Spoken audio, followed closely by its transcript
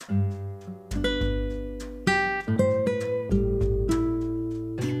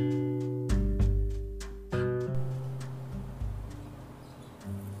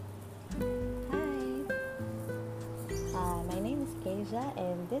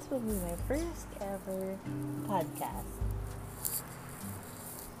this will be my first ever podcast.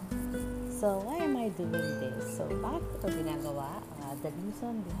 So, why am I doing this? So, bakit ko ito ginagawa? The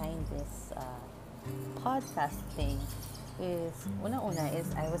reason behind this podcast thing is, unang-una is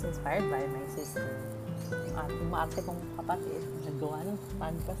I was inspired by my sister. Yung maarte kong kapatid, naggawa ng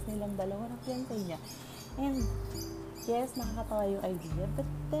podcast nilang dalawa ng fiancé niya. And, yes, nakakatawa yung idea, but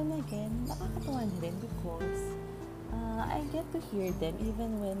then again, nakakatawa na rin because I get to hear them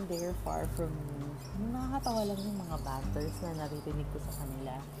even when they're far from me. Nakakatawa lang yung mga banters na naririnig ko sa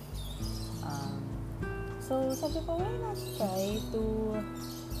kanila. So, sabi ko, why not try to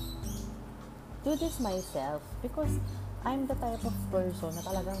do this myself? Because I'm the type of person na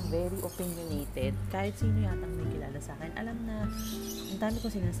talagang very opinionated. Kahit sino yatang may kilala sa akin, alam na ang dami ko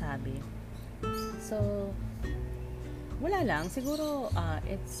sinasabi. So, wala lang. Siguro,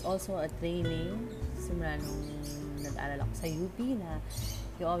 it's also a training. Simula nung nag-aaral ako sa UP na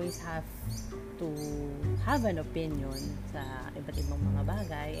you always have to have an opinion sa iba't ibang mga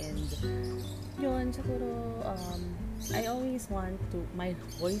bagay. And yun, siguro, I always want my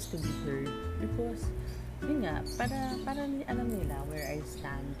voice to be heard. Because, yun nga, para alam nila where I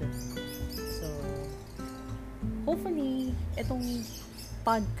stand. So, hopefully, itong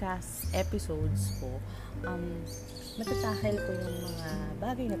podcast episodes ko, matatakil ko yung mga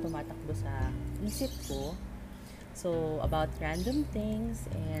bagay na tumatakbo sa isip ko. So, about random things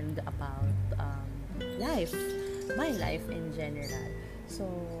and about life, my life in general. So,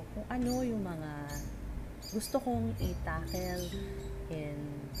 kung ano yung mga gusto kong itackle in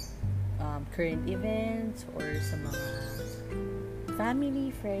current events or sa mga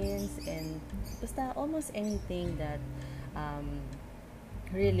family, friends, and basta almost anything that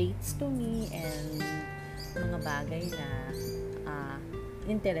relates to me and mga bagay na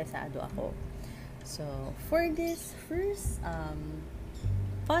interesado ako. So, for this first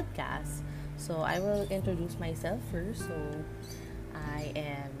podcast, so I will introduce myself first. So, I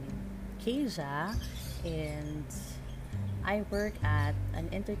am Keja and I work at an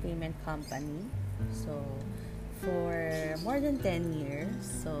entertainment company. So, for more than 10 years.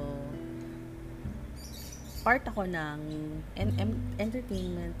 So, part ako ng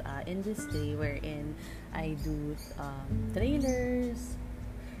entertainment industry wherein I do trailers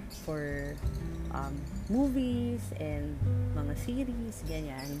for movies and mga series,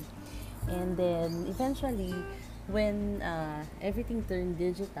 ganyan. And then, eventually, when everything turned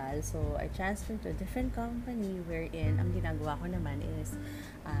digital, so I transferred to a different company wherein ang ginagawa ko naman is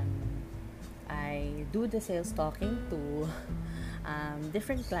I do the sales talking to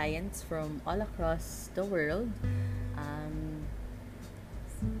different clients from all across the world.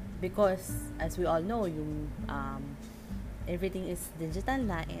 Because, as we all know, yung everything is digital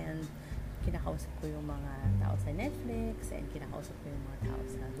na and kinakausap ko yung mga tao sa Netflix and kinakausap ko yung mga tao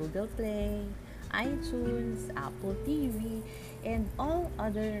sa Google Play, iTunes, Apple TV, and all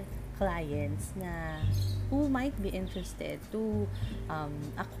other clients na who might be interested to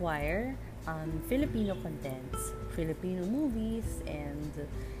acquire Filipino contents, Filipino movies, and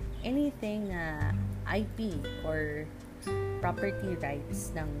anything na IP or property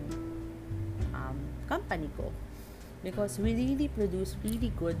rights ng company ko. Because we really produce really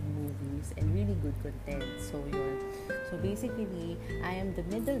good movies and really good content. So, yun. So, basically, I am the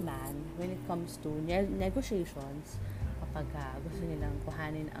middleman when it comes to negotiations kapag gusto nilang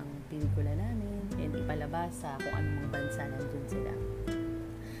kuhanin ang pelikula namin and ipalabas sa kung anong bansa nandun sila.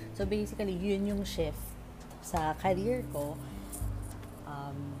 So, basically, yun yung shift sa career ko.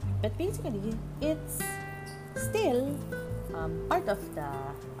 But basically, it's still part of the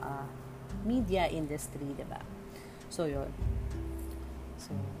media industry, diba? So, yun.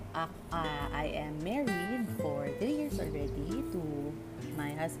 So, I am married for 3 years already to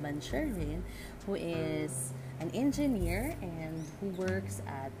my husband, Sherwin, who is an engineer and who works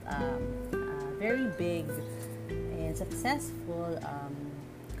at a very big and successful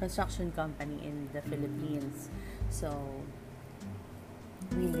construction company in the Philippines. So,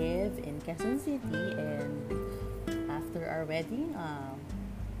 we live in Quezon City, and after our wedding,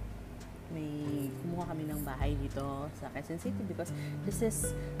 may kumuha kami ng bahay dito sa Quezon City because this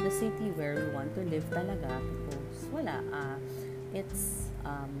is the city where we want to live talaga because it's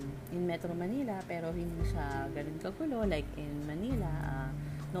in Metro Manila pero hindi siya ganun kagulo like in Manila.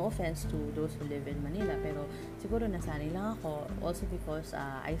 No offense to those who live in Manila pero siguro nasanay lang ako also because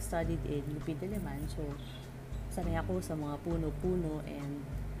I studied in UP Diliman, so sanay ako sa mga puno-puno and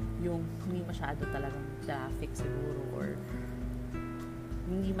yung hindi masyado talagang traffic siguro or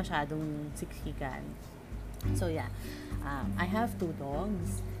hindi masyadong siksikan. So, yeah. I have 2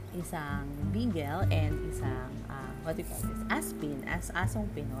 dogs. Isang beagle and isang what do you call this, Aspin, as asong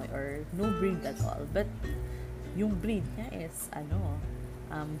Pinoy, or no breed at all. But yung breed niya is,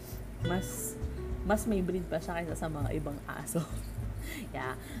 mas mas may breed pa siya kaysa sa mga ibang aso.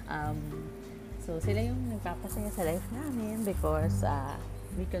 Yeah. So, sila yung nagpapasaya sa life namin because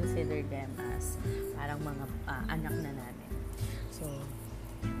we consider them as parang mga anak na namin. So,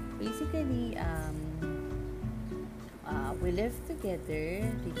 basically, we live together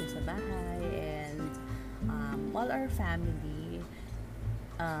dito sa bahay, and all our family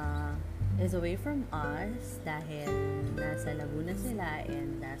is away from us dahil nasa Laguna sila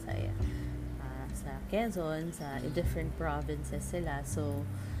and nasa sa Quezon, sa different provinces sila. So,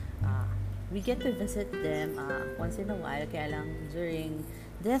 we get to visit them once in a while. Kaya lang during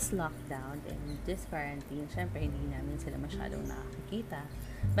this lockdown and this quarantine, syempre hindi namin sila masyadong nakakita.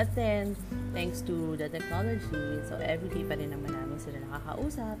 But then, thanks to the technology, so everyday pa rin naman namin sila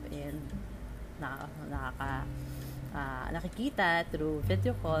nakakausap and nakikita through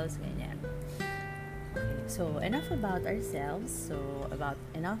video calls, ganyan. Okay, so enough about ourselves. So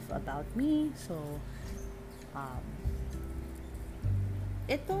enough about me. So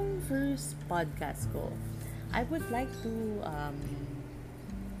itong first podcast ko, I would like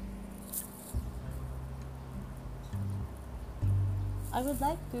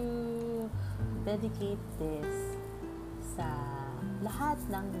to dedicate this sa lahat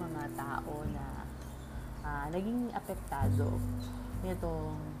ng mga tao na naging apektado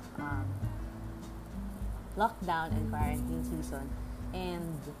nitong lockdown and quarantine season.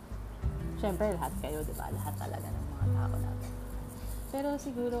 And syempre lahat kayo, 'di ba? Lahat talaga ng mga tao natin. Pero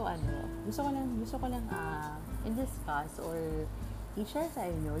siguro gusto ko lang i-discuss or i-share sa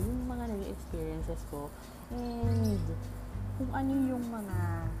inyo yung mga naging experiences ko and kung ano yung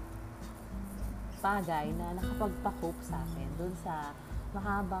mga bagay na nakapagpa-cope sa akin dun sa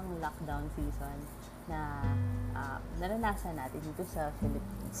mahabang lockdown season na naranasan natin dito sa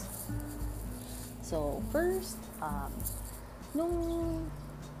Philippines. So, first, nung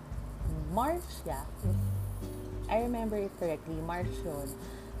March, if I remember it correctly, March yun.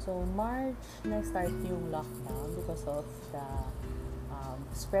 So, March, na-start yung lockdown because of the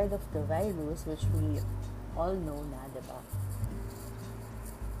spread of the virus, which we all know na, diba?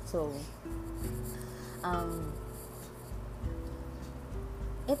 So,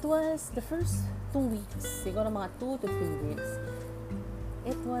 it was the first 2 weeks, siguro mga 2 to 3 weeks.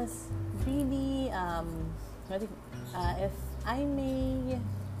 It was really, if I may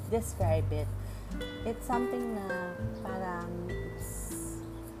describe it, it's something na parang,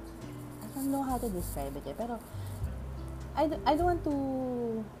 I don't know how to describe it, pero I don't want to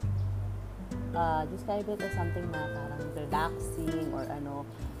describe it as something na parang relaxing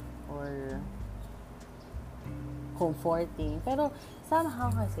or comforting, pero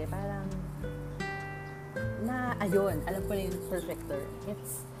somehow kasi parang alam ko na yung perfect term.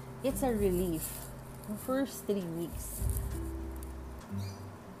 It's a relief. The first 3 weeks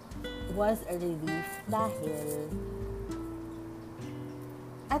was a relief dahil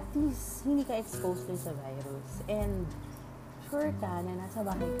at least hindi ka exposed din sa virus and sure ka na nasa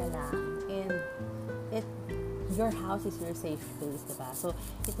bahay ka lang and your house is your safe place, diba? So,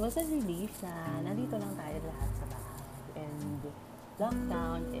 it was a relief na nandito lang tayo lahat sa bahay and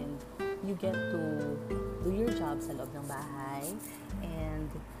lockdown, and you get to do your job sa loob ng bahay, and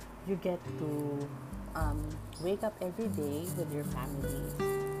you get to wake up every day with your family.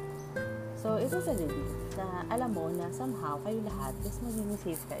 So, it was a relief na alam mo na somehow kayo lahat mas magiging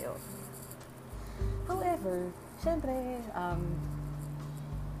safe kayo. However, syempre,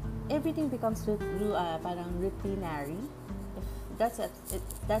 everything becomes parang routinary. If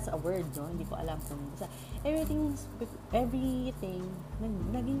that's a word, no? Hindi ko alam kung everything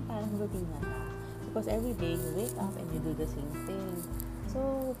naging parang routine na siya. Because every day you wake up and you do the same thing.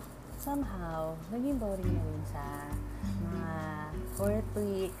 So, somehow, naging boring na rin sa mga 4th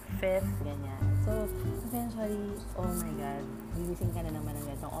week, 5th, ganyan. So, eventually, oh my God, gigising ka na naman ng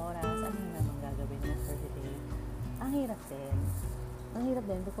ganitong oras, ano yung naman gagawin mo for the day? Ang hirap din. Ang hirap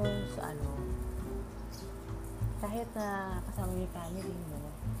din because, kahit na kasama yung family mo,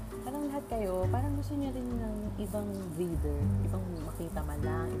 parang lahat kayo, parang gusto niya rin ng ibang breeder, ibang makita man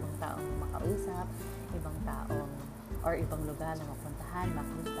lang, ibang taong makausap, ibang taong, or ibang lugar na mapuntahan,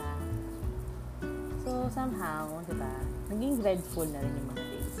 makita. So, somehow, diba, naging dreadful na rin yung mga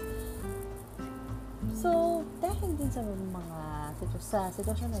days. So, dahil din sa mga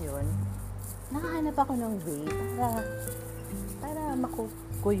sitwasyon na yun, nakahanap ako ng way para makope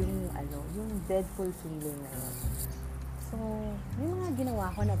ko yung dreadful feeling na yun. So, may mga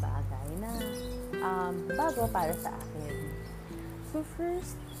ginawa ko na bagay na bago para sa akin. So,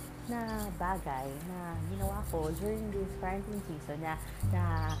 first, na bagay na ginawa ko during this quarantine season na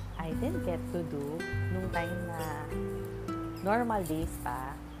I didn't get to do nung time na normal days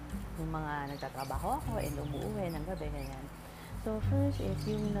pa, nung mga nagtatrabaho ako and umuwi ng gabi, ganyan. So, first is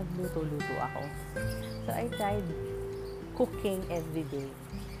yung nagluto-luto ako. So, I tried cooking every day.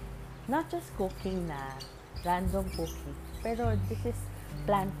 Not just cooking na random cooking, pero this is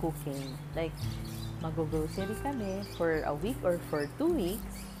planned cooking. Like, mag-grocery kami for a week or for 2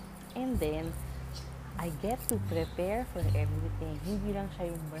 weeks, and then I get to prepare for everything. Hindi lang siya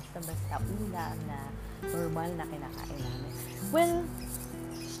yung basta-basta ulam na normal na kinakain namin. Well,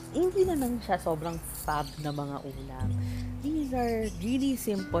 hindi naman siya sobrang fab na mga ulam. These are really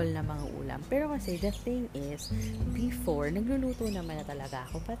simple na mga ulam. Pero kasi the thing is, before, nagluluto naman na talaga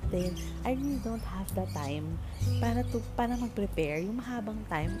ako. But then, I really don't have the time para mag-prepare. Yung mahabang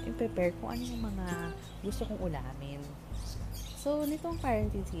time, i-prepare kung ano yung mga gusto kong ulamin. So, nitong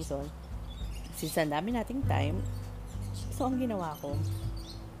quarantine season, since ang dami nating time, so ang ginawa ko,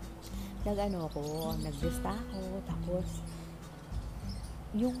 naglista ako, tapos,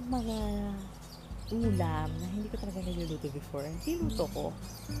 yung mga ulam na hindi ko talaga niluluto before, niluto ko.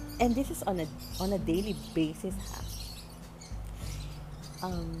 And this is on a daily basis, ha.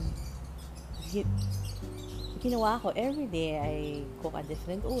 Ginawa ko, everyday I cook a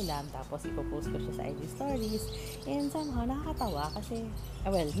different ulam, tapos ipopost ko siya sa IG stories, and somehow nakakatawa kasi,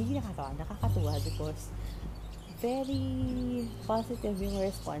 hindi nakakatuwa because very positive yung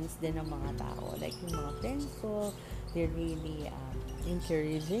response din ng mga tao. Like, yung mga friends ko, they're really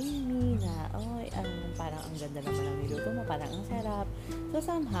encouraging me na, parang ang ganda naman ng niluto mo, parang ang sarap. So,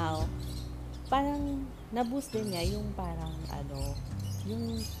 somehow, parang na-boost din niya yung parang,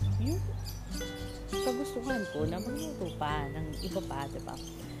 yung kagustuhan ko na magluto pa ng iba pa, diba?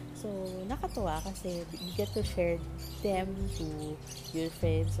 So, nakatuwa kasi you get to share them to your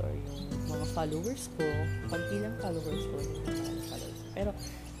friends or yung mga followers ko. Konti lang followers ko, yung mga followers. Pero,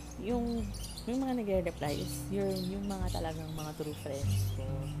 yung mga nagre-reply is yung mga talagang mga true friends ko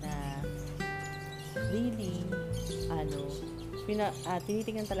na really,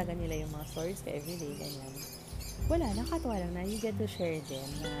 tinitingnan talaga nila yung mga stories ko everyday, ganyan. Wala, nakakatawa lang na you get to share them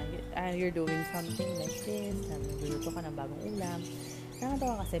na you're doing something like this, na nagluluto ka ng bagong ulam.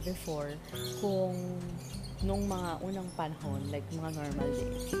 Nakakatawa kasi before, kung nung mga unang panahon, like mga normal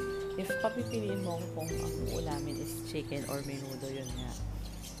days, if papipiliin mo kung ang ulamin is chicken or menudo, yun nga.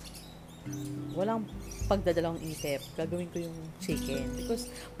 Walang pagdadalawang isip, gagawin ko yung chicken because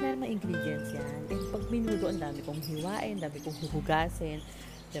wala namang ingredients yan. And pag menudo, ang dami kong hiwain, ang dami kong huhugasin,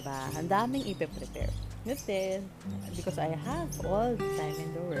 diba? Ang daming ipe-prepare. But then, because I have all the time in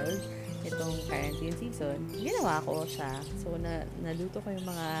the world, itong quarantine season, ginawa ko siya. So, naluto ko yung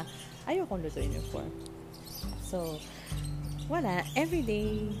mga ayokong lutuin before. So,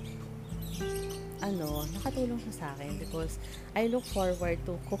 everyday, nakatulong siya sa akin because I look forward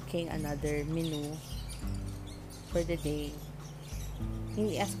to cooking another menu for the day.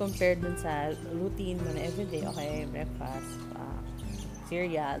 Hindi as compared dun sa routine mo na everyday, okay, breakfast,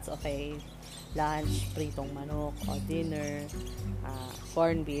 cereals, okay, lunch, pritong manok, o dinner,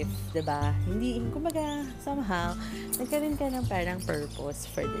 corned beef, diba? Hindi, kumbaga, somehow, nagkaroon ka ng parang purpose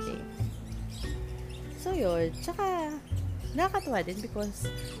for the day. So, yun. Tsaka, nakakatuwa din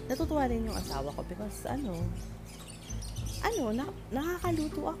because natutuwa rin yung asawa ko because,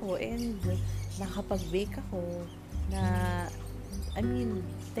 nakakaluto ako and nakakapag-bake ako na,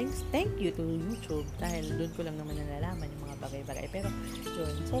 thank you to YouTube dahil doon ko lang naman nalalaman yung mga bagay-bagay. Pero,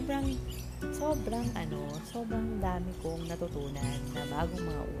 yun, sobrang dami kong natutunan na bagong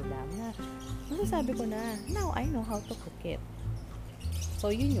mga ulam na masasabi ko na, now I know how to cook it. So,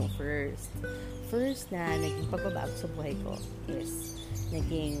 yun yung first na naging pagbabago sa buhay ko is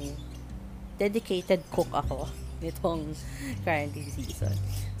naging dedicated cook ako nitong quarantine season.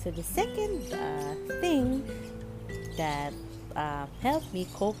 So, the second thing that helped me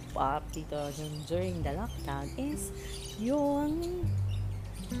cope up dito during the lockdown is yung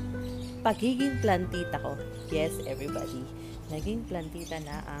pagiging plantita ko. Yes, everybody. Naging plantita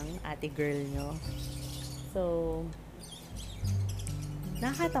na ang ate girl nyo. So,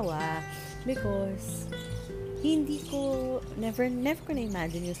 nakakatawa because never ko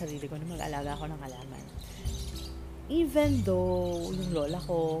na-imagine yung sarili ko na mag-alaga ako ng halaman. Even though yung lola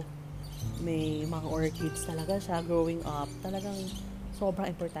ko may mga orchids talaga siya growing up, talagang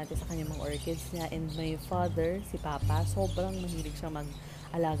sobrang importante sa kanya mga orchids niya, and my father, si Papa, sobrang mahilig siya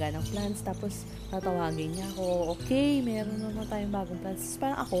mag-alaga ng plants. Tapos tatawagin niya ako, okay, meron naman tayong bagong plants. Tapos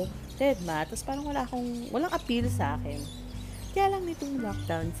parang ako, deadma, tapos parang walang appeal sa akin. Kaya lang nitong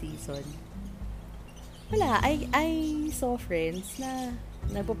lockdown season, I saw friends na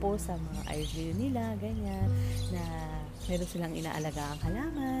nagpo-post sa mga IG nila, ganyan, na meron silang inaalagaan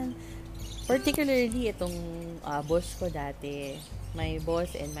halaman. Particularly, itong boss ko dati, my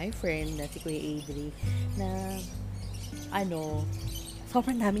boss and my friend na si Kuya Adri, na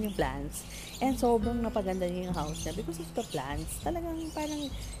sobrang dami yung plants. And sobrang napaganda niya yung house niya because of the plants. Talagang parang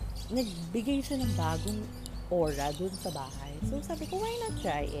nagbigay siya ng bagong aura dun sa bahay. So sabi ko, why not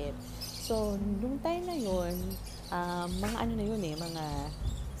try it? So, nung time na yun, mga mga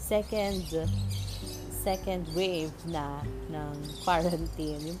second wave na ng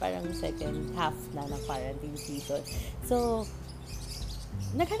quarantine. Yung parang second half na ng quarantine season. So,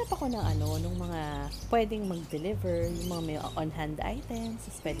 naghanap ako ng nung mga pwedeng mag-deliver, yung mga may on-hand items,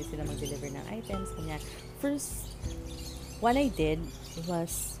 pwede sila mag-deliver ng items, kanya. First, what I did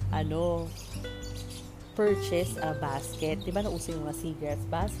was, purchase a basket. Diba nauso yung mga cigarettes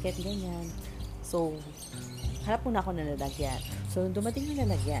basket, ganyan. So, harap muna ako ng lalagyan. So, dumating yung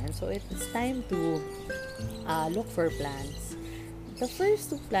lalagyan. So, it's time to look for plants. The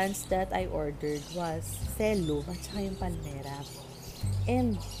first 2 plants that I ordered was cello at saka yung palmera.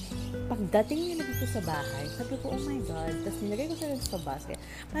 And, pagdating nila dito sa bahay, sabi ko, oh my God, tapos nilagay ko sila sa basket.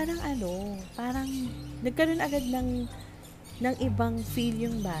 Parang nagkaroon agad ng ibang feel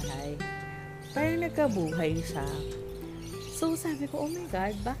yung bahay. Parang nagkabuhay siya. So, sabi ko, oh my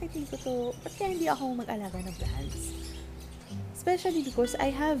God, ba't kaya hindi ako mag-alaga ng plants? Especially because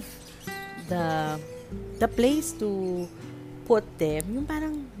I have the place to put them. Yung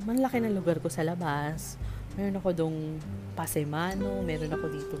parang malaki na lugar ko sa labas. Meron ako dong pasemano, meron ako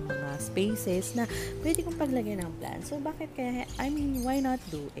dito mga spaces na pwede kong paglagay ng plants. So, why not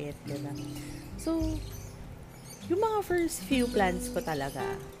do it? Diba? So, yung mga first few plants ko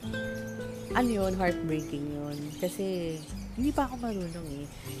talaga, heartbreaking yun. Kasi, hindi pa ako marunong eh.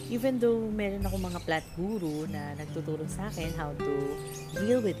 Even though meron ako mga plant guru na nagtuturo sa akin how to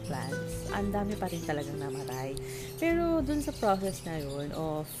deal with plants, ang dami pa rin talagang namatay. Pero, dun sa process na yun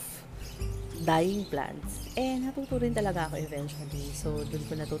of dying plants, natuto rin talaga ako eventually. So, dun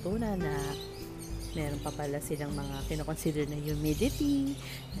ko natutunan na meron pa pala silang mga kinoconsider na humidity,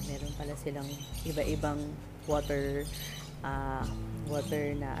 na meron pala silang iba-ibang water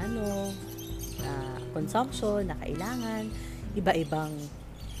na consumption na kailangan, iba-ibang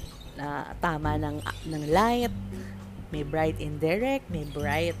tama ng light, may bright indirect, may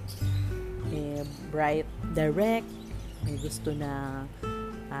bright direct, may gusto na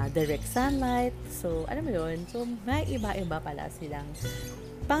direct sunlight. So, alam mo yun? So, may iba-iba pala silang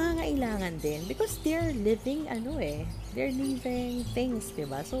pangangailangan din because they're living they're living things,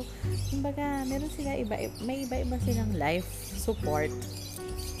 diba? So, kumbaga, meron sila may iba-iba silang life support.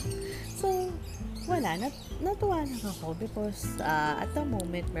 So, natuwa lang ako because at the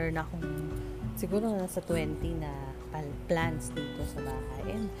moment, meron akong siguro nasa 20 na plants dito sa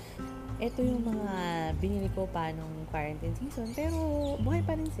bahay. And ito yung mga binili ko pa nung quarantine season, pero buhay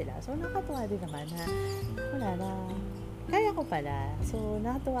pa rin sila. So, nakatuwa din naman na kaya ko pala. So,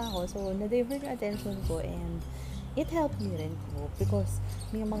 nakatuwa ako. So, na-divert yung attention ko and it helped me rin ko because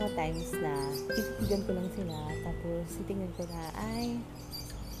may mga times na titigan ko lang sila tapos titingnan ko na,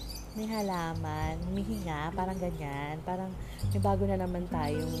 may halaman, humihinga, parang ganyan. Parang may bago na naman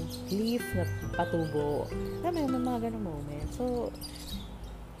tayong leaf na patubo. May mga ganong moment. So,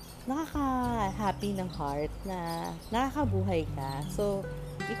 nakaka-happy ng heart na nakakabuhay ka. So,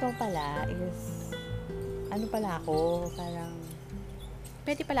 ikaw pala is, ako, parang,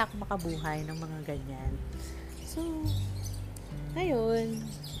 pwede pala ako makabuhay ng mga ganyan. So, ngayon,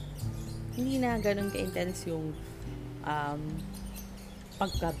 hindi na ganun ka-intense yung,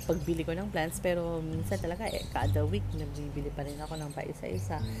 pagbili ko ng plants, pero minsan talaga, kada week, nagbibili pa rin ako ng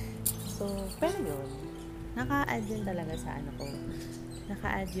isa-isa. So, pero yun, naka-add yun talaga sa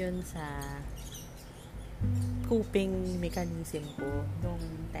naka-add yun sa coping mechanism ko nung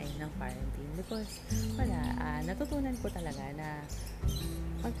time ng quarantine because natutunan ko talaga na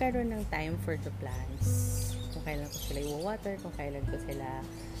magkaroon ng time for the plants, kung kailan ko sila i-water, kung kailan ko sila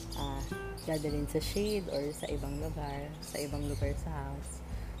dadalhin sa shade or sa ibang lugar sa house.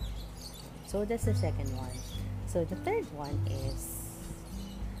 So that's the second one. So the third one is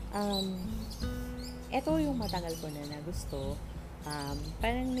ito yung matagal ko na gusto.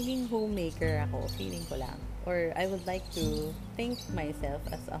 Parang naging homemaker ako, feeling ko lang. Or I would like to think myself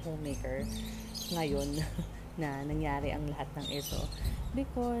as a homemaker ngayon na nangyari ang lahat ng ito.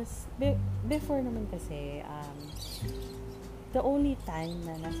 Because before naman kasi, the only time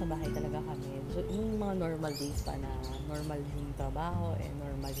na nasa bahay talaga kami, yung mga normal days pa na normal yung trabaho and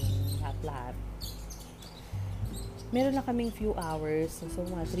normal yung lahat-lahat, meron na kaming few hours, so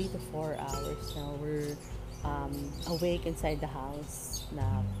mga 3 to 4 hours na we're awake inside the house.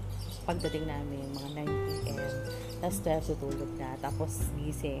 na pagdating namin, mga 9 p.m. Tapos 12 tutulog na. Tapos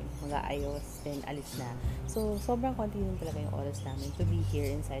gising, mag-aayos, then alis na. So, sobrang konti din talaga yung oras namin to be here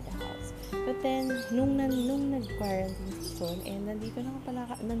inside the house. But then, nung nag-quarantine season, and nandito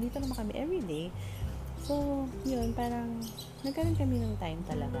naman kami everyday. So, yun, parang nagkaroon kami ng time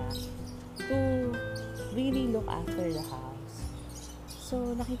talaga to really look after the house.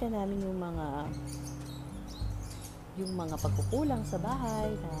 So, nakita namin yung mga pagkukulang sa bahay,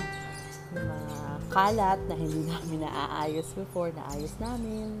 na yung mga kalat na hindi namin naaayos before, naayos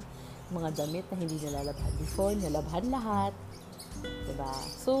namin. Mga damit na hindi nalalabhan before, nalabhan lahat. Diba?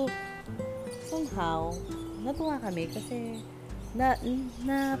 So, somehow, natuwa kami kasi na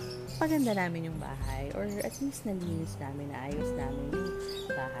paganda namin yung bahay, or at least nalinis namin, naayos namin yung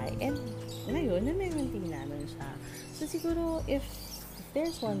bahay. And ngayon, na-maintain namin siya. So, siguro, if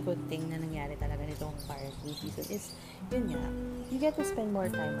there's one good thing na nangyari talaga nitong quarantine season is, yun nga, you get to spend more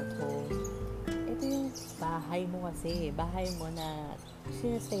time at home. Ito yung bahay mo kasi, bahay mo na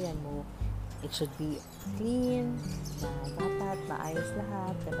sinastayan mo. It should be clean, na dapat maayos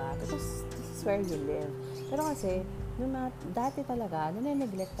lahat, diba? Because this is where you live. Pero kasi, dati talaga,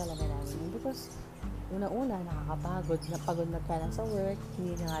 nane-neglect talaga namin. Because, una-una, nakakapagod. Napagod na ka na sa work.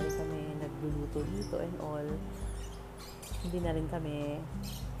 Hindi na nga rin kami nagluluto dito and all. Hindi na rin kami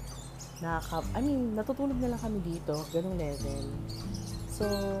natutulog na lang kami dito. Ganong level. So,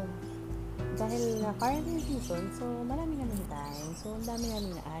 dahil na quarantine season, so marami kami time. So, ang dami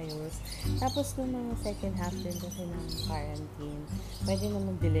namin naayos. Tapos, nung mga second half din kasi ng quarantine, pwede na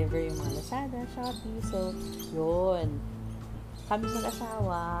mag-deliver yung mga Lazada, Shopee. So, yun. Kami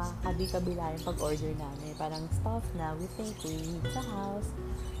mag-asawa, kabila yung pag-order namin. Parang stuff na we think we need sa house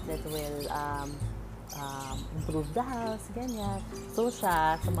that will improve the house, ganyan. So,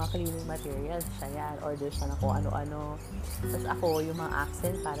 siya, sa mga cleaning materials, siya yan. Order siya na kung ano-ano. Tapos ako, yung mga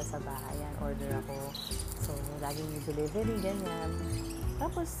accent para sa bahay, yan. Order ako. So, laging yung delivery, ganyan.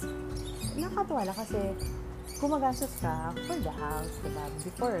 Tapos, nakakatuwa lang kasi gumagastos ka for the house, diba?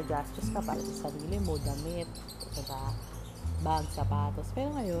 Before, gastos ka para sa sarili mo, damit, diba? Bag, sapatos.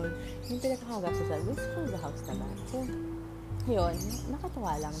 Pero ngayon, yung pinakakagastos ka is for the house naman. So, yun,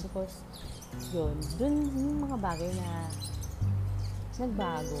 nakatuwa lang because yun, dun yung mga bagay na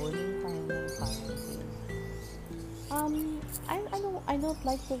nagbago yung time ng quarantine. I don't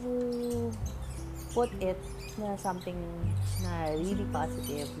like to put it na something na really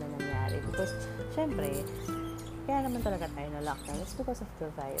positive na nangyari because syempre, kaya naman talaga tayo na lockdown is because of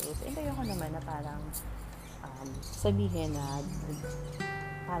the virus. And ayoko naman na parang sabihin na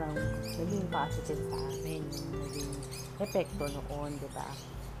parang naging positive sa amin yung naging epekto noon, diba?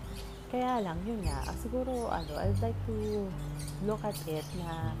 Kaya lang, yun nga, siguro, I'd like to look at it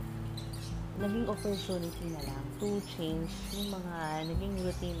na naging opportunity na lang to change yung mga naging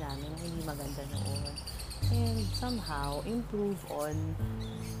routine namin na hindi maganda noon. And somehow, improve on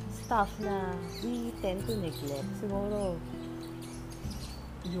stuff na we tend to neglect. Siguro,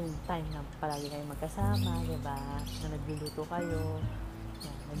 yung time na palagi kayo magkasama, diba? Na nagluluto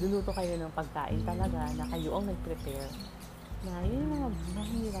kayo ng pagkain talaga, na kayo ang nag-prepare. Na yun yung mga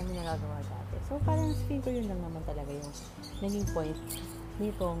hindi namin nagagawa dati. So, parang feel ko yun lang naman talaga yung naging point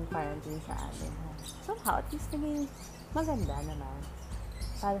nitong quarantine sa atin. Somehow, at least naging maganda naman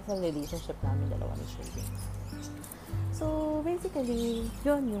para sa relationship namin dalawa ni Shirley. So, basically,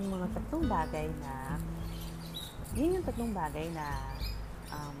 yun yung mga tatlong bagay na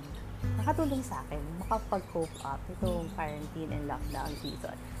nakatulong sa akin makapag-cope up itong quarantine and lockdown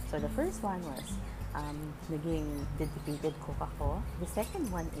season. So, the first one was naging dedicated cook ako. The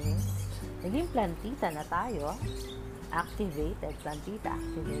second one is naging plantita na tayo. Plantita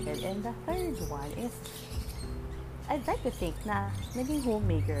activated. And the third one is I'd like to think na naging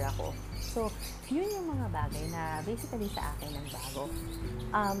homemaker ako. So, yun yung mga bagay na basically sa akin ang bago.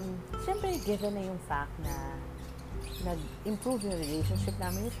 Siyempre, given na yung fact na nag-improve yung relationship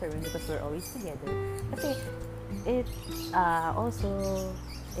namin with Sherwin because we're always together. Kasi, it also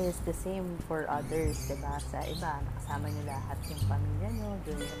is the same for others, diba? Sa iba, nakasama nyo lahat yung pamilya nyo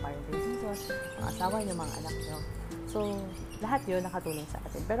during the quarantine season, ang asawa nyo, mga anak nyo. So, lahat yun nakatulong sa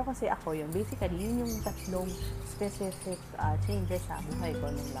atin. Pero kasi ako yun, basically, yun yung tatlong specific changes sa buhay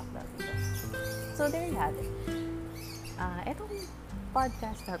ko nung lockdown season. So, there you have it. Etong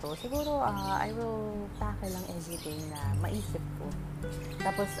podcast na to, siguro I will tackle lang everything na maisip ko.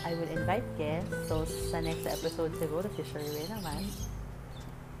 Tapos, I will invite guests. So, sa next episode siguro, si Sherwin naman,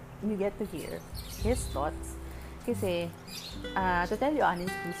 you get to hear his thoughts. Kasi, to tell you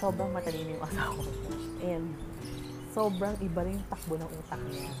honestly, sobrang matalino yung asawa ko. And, sobrang iba rin yung takbo ng utak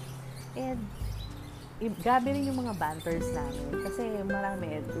niya. And, grabe rin yung mga banters namin. Kasi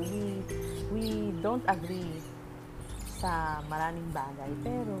marami, we don't agree sa maraming bagay.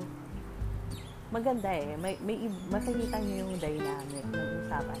 Pero, maganda eh. Makikita nyo yung dynamic ng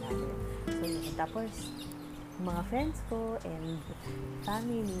usapan natin. So, yun. Tapos, mga friends ko and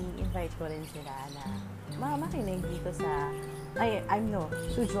family, invite ko rin sila na makinig dito sa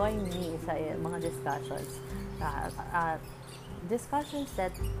to join me sa mga discussions. Discussions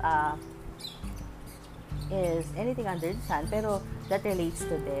that is anything under the sun, pero that relates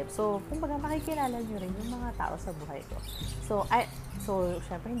to them. So, kumbaga makikilala nyo rin yung mga tao sa buhay ko. So,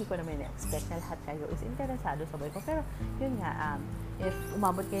 syempre, hindi ko naman na-expect na lahat kayo is interesado sa buhay ko. Pero, yun nga, if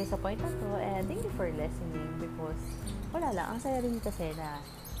umabot kayo sa point na to, thank you for listening because, wala lang, ang saya rin kasi na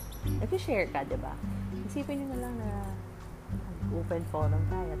nag-share ka, diba? Isipin nyo na lang na open forum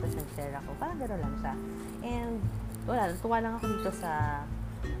tayo, tapos nag-share ako. Parang gano'n lang siya. And, wala, tuwa lang ako dito sa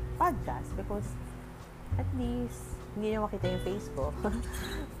podcast because, at least, hindi nyo makita yung face ko.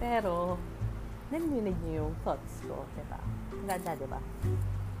 Pero, narinig nyo yung thoughts ko, diba? Ganda, diba?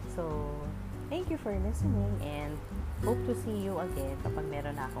 So, thank you for listening and hope to see you again kapag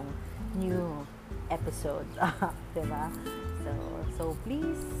meron na akong new episode. Diba? So,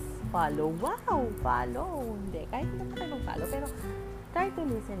 please follow. Wow! Follow! Hindi, kahit hindi naman kayo mag-follow. Pero, try to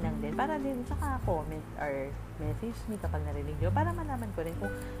listen lang din. Para din, tsaka comment or message me kapag narinig nyo. Para malaman ko rin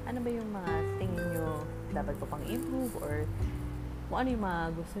kung ano ba yung mga tingin nyo dapat ko pang improve or kung ano yung mga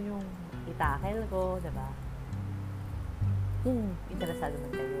gusto nyong itakel ko, diba? Kung interesado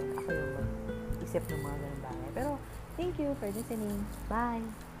man kayo, ako yung mag-isip ng mga ganun bagay. Pero, thank you for listening. Bye!